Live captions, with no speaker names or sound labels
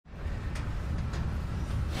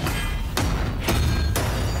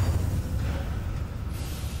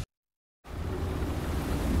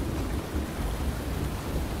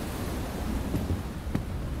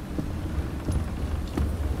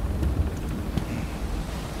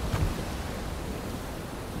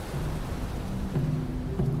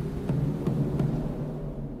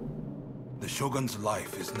Shogun's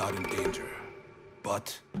life is not in danger.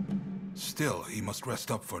 But still, he must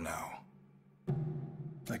rest up for now.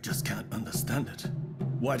 I just can't understand it.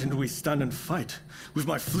 Why didn't we stand and fight? With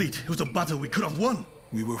my fleet, it was a battle we could have won.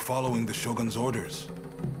 We were following the Shogun's orders.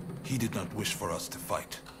 He did not wish for us to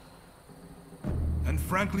fight. And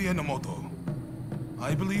frankly, Enomoto,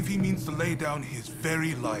 I believe he means to lay down his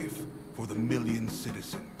very life for the million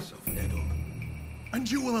citizens of Edo.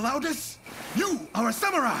 And you will allow this? You are a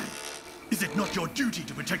samurai! Is it not your duty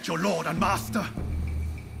to protect your lord and master?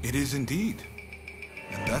 It is indeed.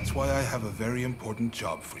 And that's why I have a very important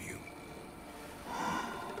job for you.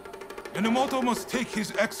 Enomoto must take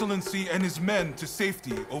His Excellency and his men to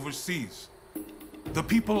safety overseas. The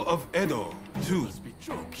people of Edo, too,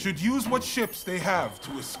 should use what ships they have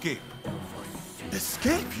to escape.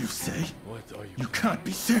 Escape, you say? You can't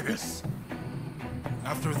be serious.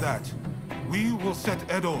 After that, we will set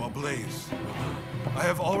Edo ablaze. I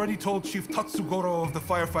have already told Chief Tatsugoro of the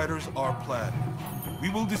firefighters our plan. We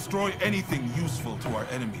will destroy anything useful to our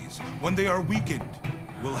enemies. When they are weakened,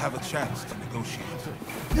 we'll have a chance to negotiate.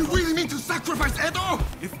 You really mean to sacrifice Edo?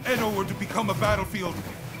 If Edo were to become a battlefield,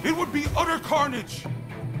 it would be utter carnage.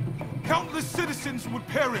 Countless citizens would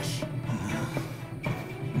perish.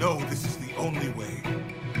 No, this is the only way.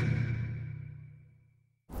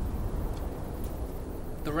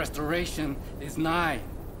 The restoration is nigh,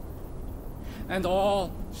 and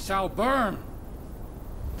all shall burn.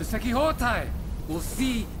 The Sekihotai will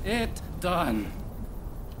see it done.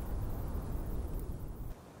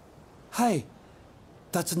 Hey,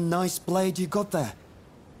 that's a nice blade you got there.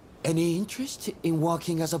 Any interest in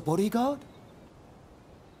working as a bodyguard?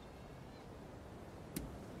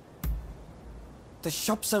 The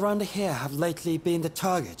shops around here have lately been the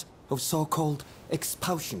target of so-called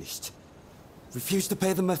expulsionists. Refuse to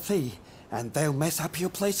pay them a fee, and they'll mess up your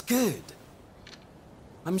place good.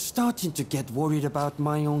 I'm starting to get worried about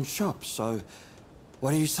my own shop, so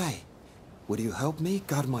what do you say? Will you help me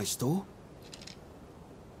guard my store?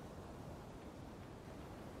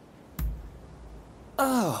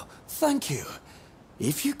 Oh, thank you.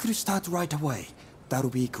 If you could start right away, that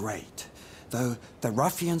would be great. Though the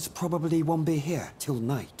ruffians probably won't be here till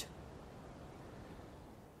night.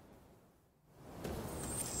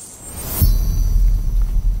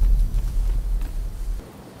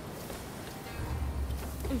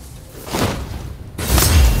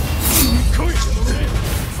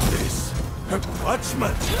 This,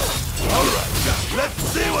 Watchman! Alright, let's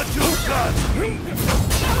see what you've got!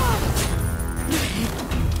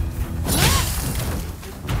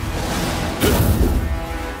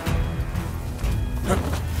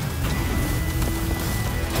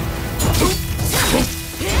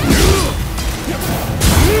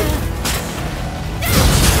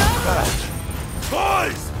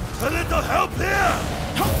 Boys! A little help here!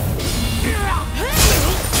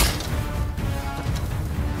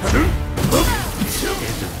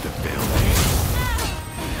 Isn't the building?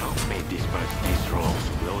 Help me dispatch these rolls,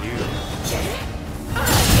 will you?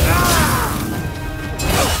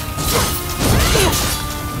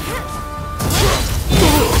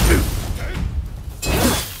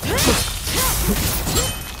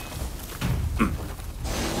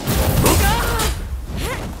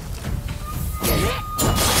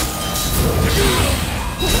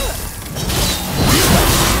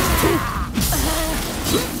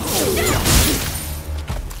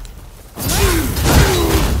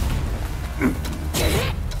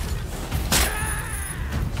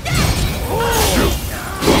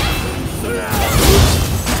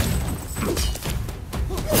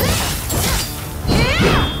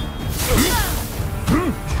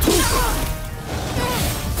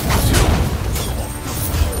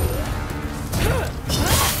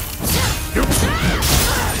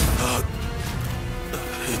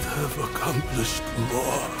 Accomplished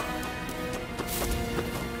more.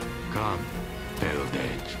 Come,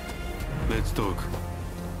 Eldridge. Let's talk.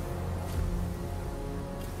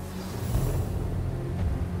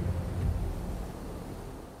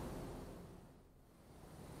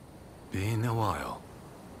 Been a while,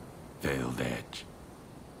 Veiled Edge.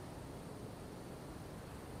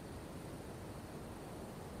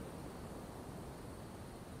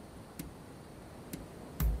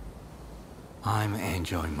 I'm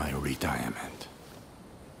enjoying my retirement.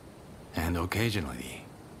 And occasionally,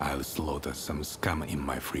 I'll slaughter some scum in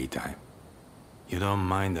my free time. You don't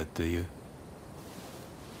mind that, do you?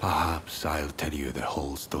 Perhaps I'll tell you the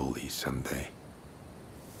whole story someday.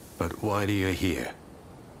 But while you're here,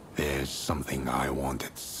 there's something I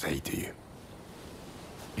wanted to say to you.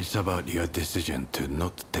 It's about your decision to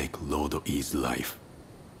not take Lord E's life.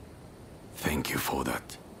 Thank you for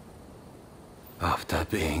that. After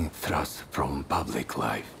being thrust from public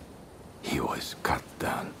life, he was cut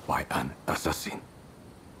down by an assassin.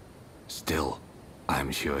 Still,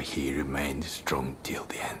 I'm sure he remained strong till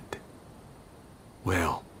the end.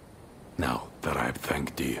 Well, now that I've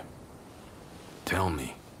thanked you, tell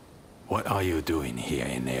me, what are you doing here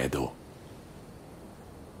in Edo?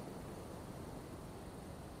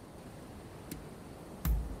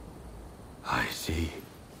 I see.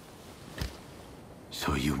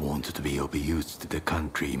 So you wanted to be of use to the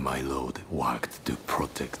country my lord worked to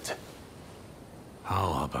protect.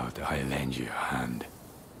 How about I lend you a hand,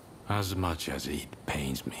 as much as it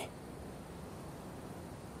pains me?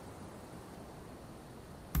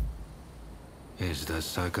 Is that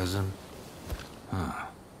sarcasm? Huh.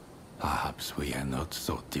 Perhaps we are not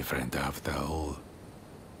so different after all.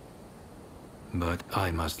 But I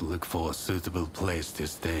must look for a suitable place to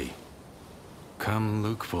stay. Come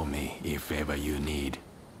look for me if ever you need.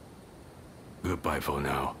 Goodbye for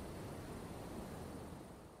now.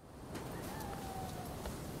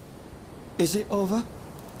 Is it over?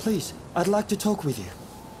 Please, I'd like to talk with you.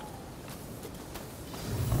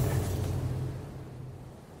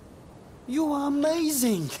 You are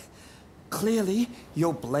amazing! Clearly,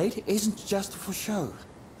 your blade isn't just for show.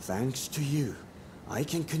 Thanks to you, I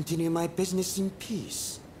can continue my business in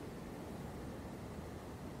peace.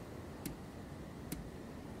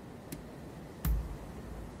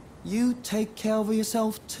 You take care of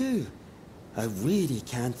yourself too. I really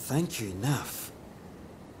can't thank you enough.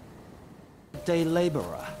 Day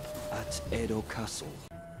laborer at Edo Castle.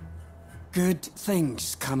 Good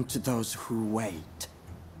things come to those who wait.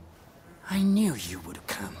 I knew you would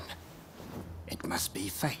come. It must be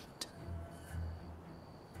fate.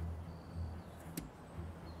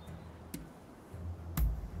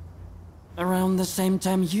 Around the same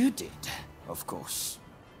time you did, of course.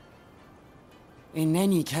 In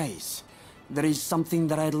any case, there is something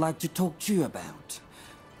that I'd like to talk to you about.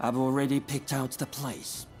 I've already picked out the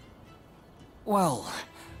place. Well,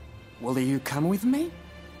 will you come with me?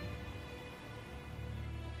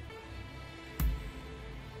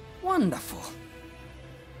 Wonderful.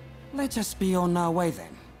 Let us be on our way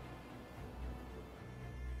then.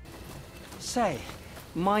 Say,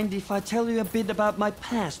 mind if I tell you a bit about my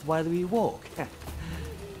past while we walk?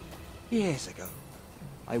 Years ago,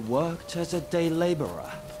 I worked as a day laborer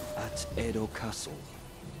at Edo Castle.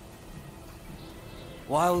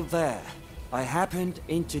 While there, I happened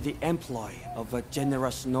into the employ of a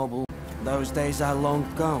generous noble. Those days are long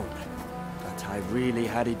gone, but I really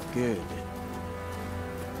had it good.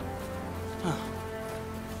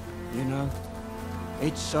 You know,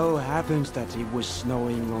 it so happens that it was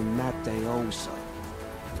snowing on that day also.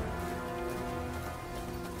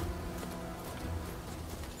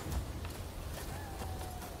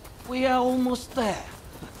 We are almost there.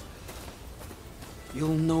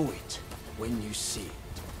 You'll know it when you see it.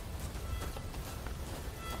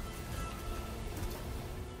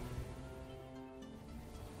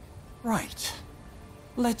 Right.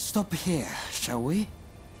 Let's stop here, shall we?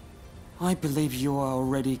 I believe you are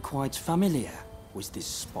already quite familiar with this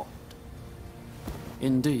spot.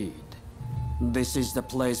 Indeed. This is the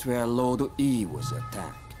place where Lord E was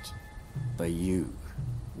attacked. By you,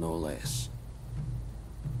 no less.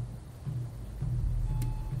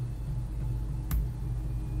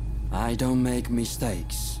 I don't make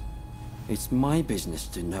mistakes. It's my business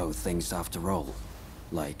to know things after all.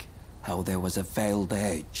 Like how there was a veiled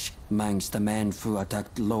edge amongst the men who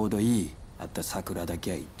attacked Lord E at the Sakurada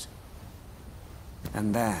Gate.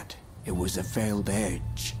 And that it was a veiled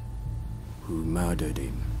edge who murdered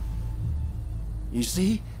him. You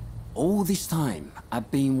see, all this time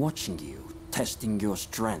I've been watching you, testing your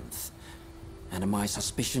strength, and my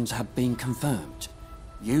suspicions have been confirmed.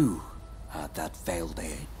 You are that veiled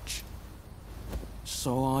edge.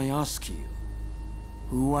 So I ask you,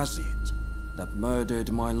 who was it that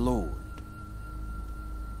murdered my lord?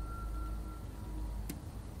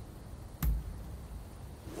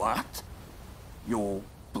 What? Your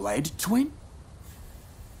blade twin?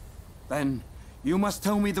 Then you must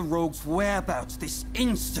tell me the rogue's whereabouts this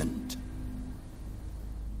instant.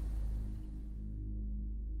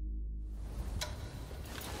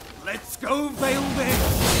 Let's go, Veiled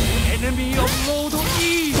Edge, enemy of Lord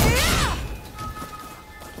E!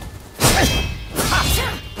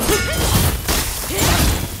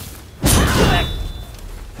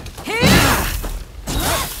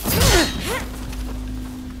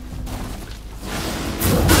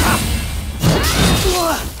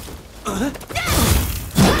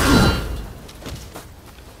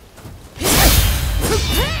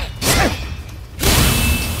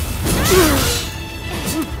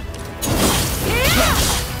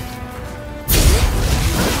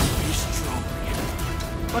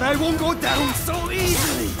 won't go down so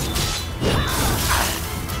easily!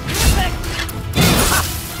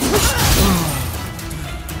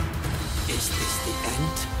 Is this the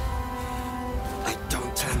end? I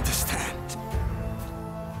don't understand.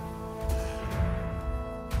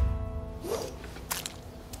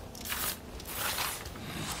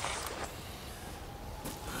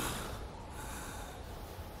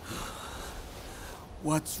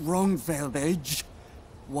 What's wrong, Veiled Edge?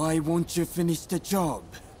 Why won't you finish the job?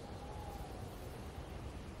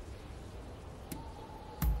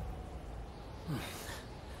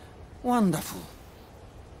 Wonderful.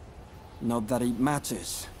 Not that it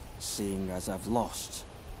matters, seeing as I've lost.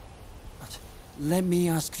 But let me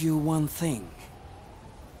ask you one thing.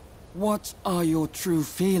 What are your true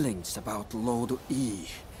feelings about Lord E?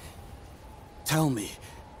 Tell me,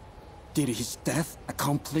 did his death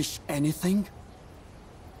accomplish anything?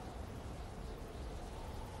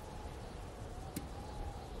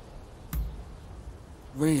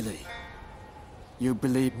 Really? You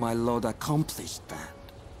believe my lord accomplished that?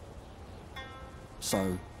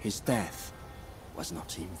 So, his death was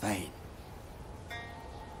not in vain.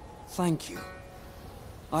 Thank you.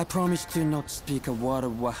 I promise to not speak a word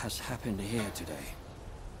of what has happened here today.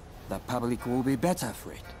 The public will be better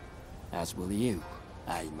for it, as will you,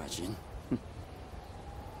 I imagine.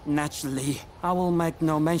 Naturally, I will make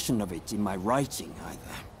no mention of it in my writing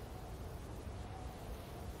either.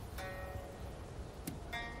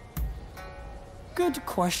 Good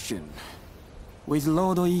question. With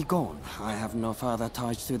Lord Yi gone, I have no further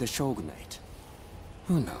ties to the Shogunate.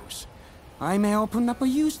 Who knows? I may open up a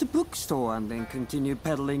used bookstore and then continue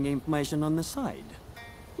peddling information on the side.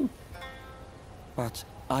 But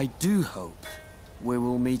I do hope we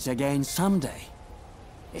will meet again someday,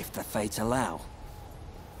 if the fates allow.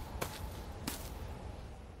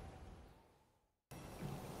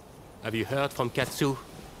 Have you heard from Katsu?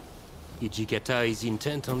 Hijikata is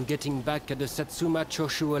intent on getting back at the Satsuma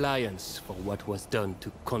Choshu Alliance for what was done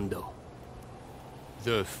to Kondo.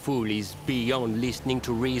 The fool is beyond listening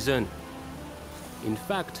to reason. In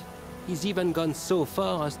fact, he's even gone so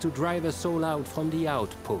far as to drive us all out from the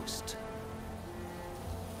outpost.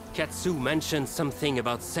 Katsu mentioned something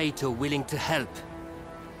about Saito willing to help.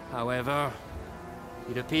 However,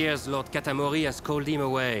 it appears Lord Katamori has called him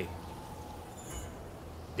away.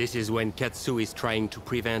 This is when Katsu is trying to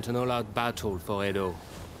prevent an all-out battle for Edo.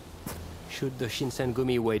 Should the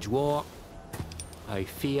Shinsengumi wage war, I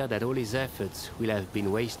fear that all his efforts will have been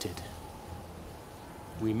wasted.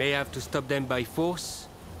 We may have to stop them by force,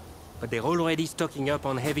 but they're already stocking up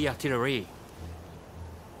on heavy artillery.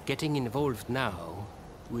 Getting involved now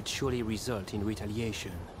would surely result in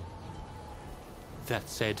retaliation. That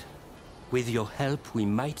said, with your help, we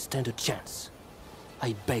might stand a chance.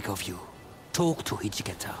 I beg of you. Talk to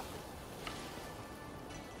Hijikata.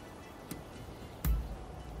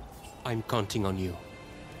 I'm counting on you.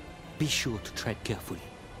 Be sure to tread carefully.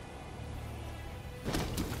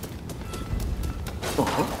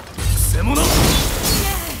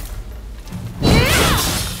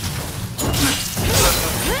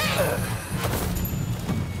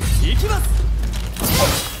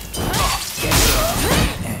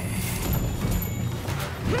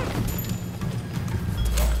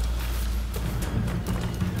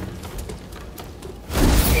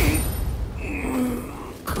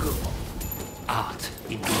 Art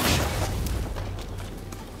in motion.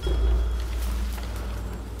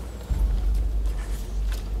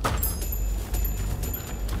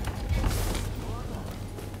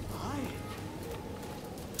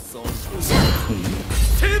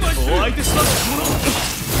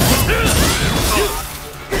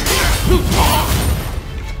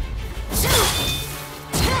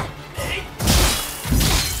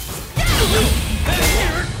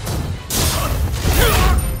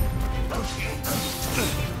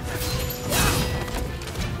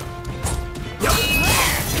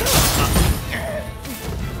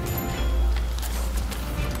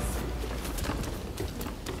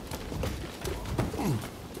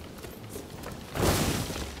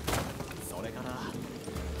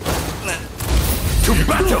 To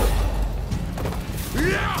battle!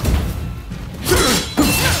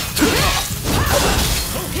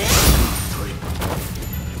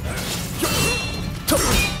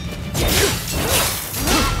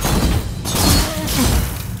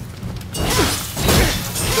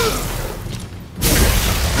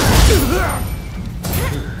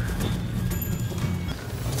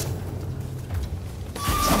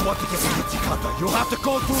 Want to get to Hijikata, you'll have to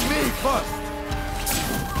go through me first!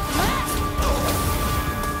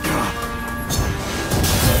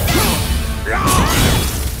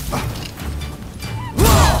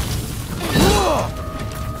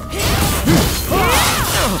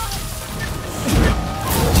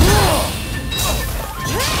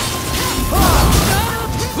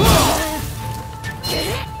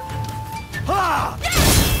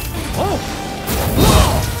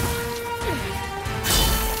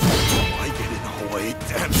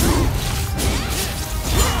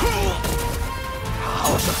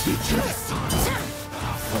 For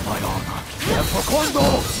my honor, and for Kondo!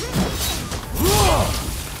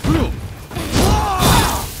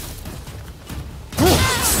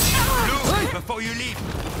 Look before you leave!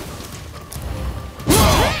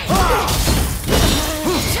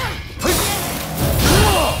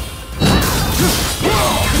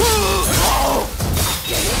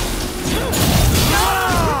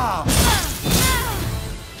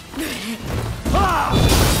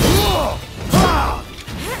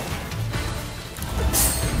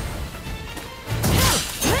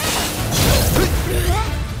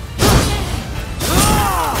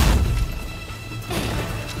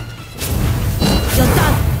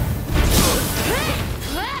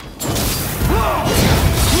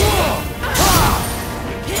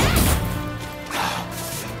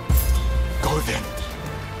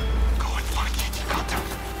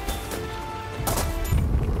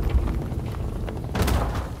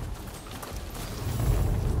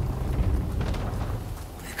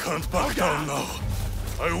 Can't back down now.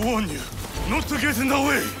 I warn you, not to get in the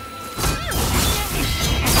way.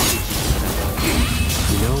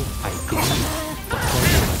 You know, I believe for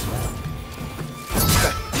Kondo as well.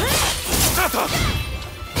 Shut up!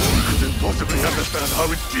 You couldn't possibly understand how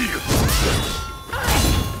it feels.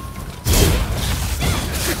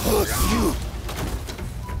 Because you...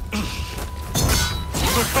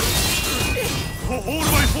 For all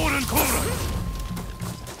my foreign comrades!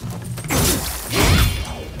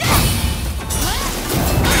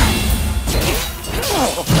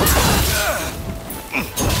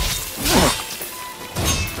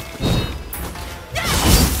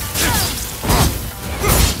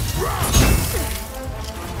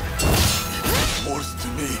 Forced to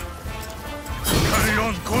me. Carry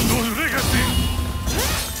on Kondo's legacy!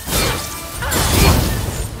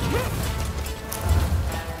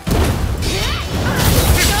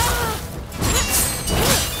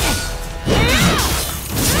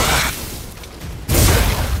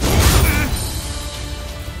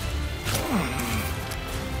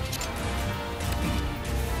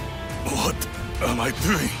 What am I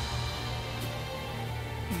doing?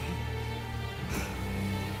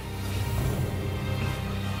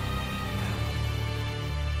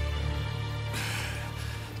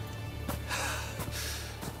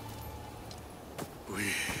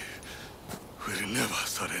 We will never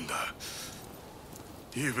surrender.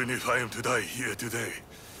 Even if I am to die here today.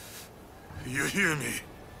 You hear me?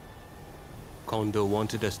 Kondo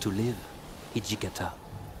wanted us to live, Hijikata.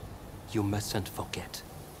 You mustn't forget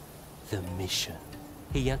the mission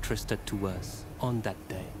he entrusted to us on that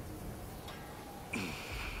day.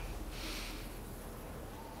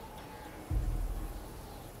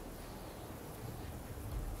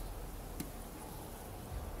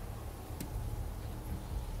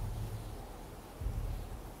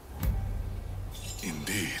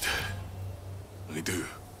 Indeed. I do.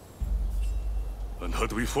 And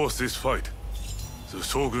had we forced this fight, the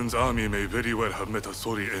Shogun's army may very well have met a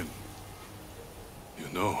sorry end. You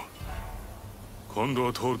know,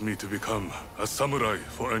 Kondo told me to become a samurai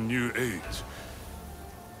for a new age.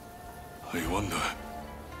 I wonder,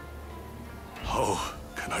 how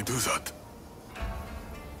can I do that?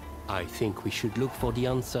 I think we should look for the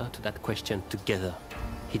answer to that question together,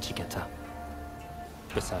 Hijikata.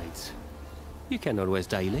 Besides, you can always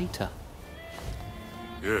die later.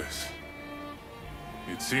 Yes.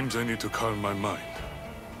 It seems I need to calm my mind.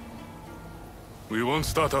 We won't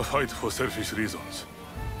start a fight for selfish reasons.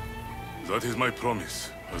 That is my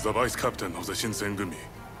promise as the vice captain of the Shinsengumi.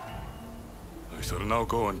 I shall now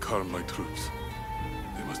go and calm my troops.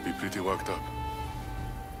 They must be pretty worked up.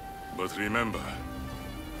 But remember,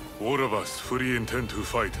 all of us fully intend to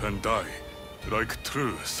fight and die like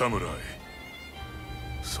true samurai.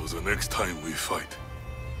 So the next time we fight,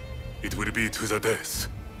 it will be to the death.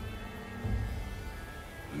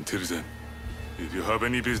 Until then, if you have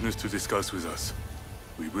any business to discuss with us,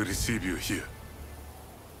 we will receive you here.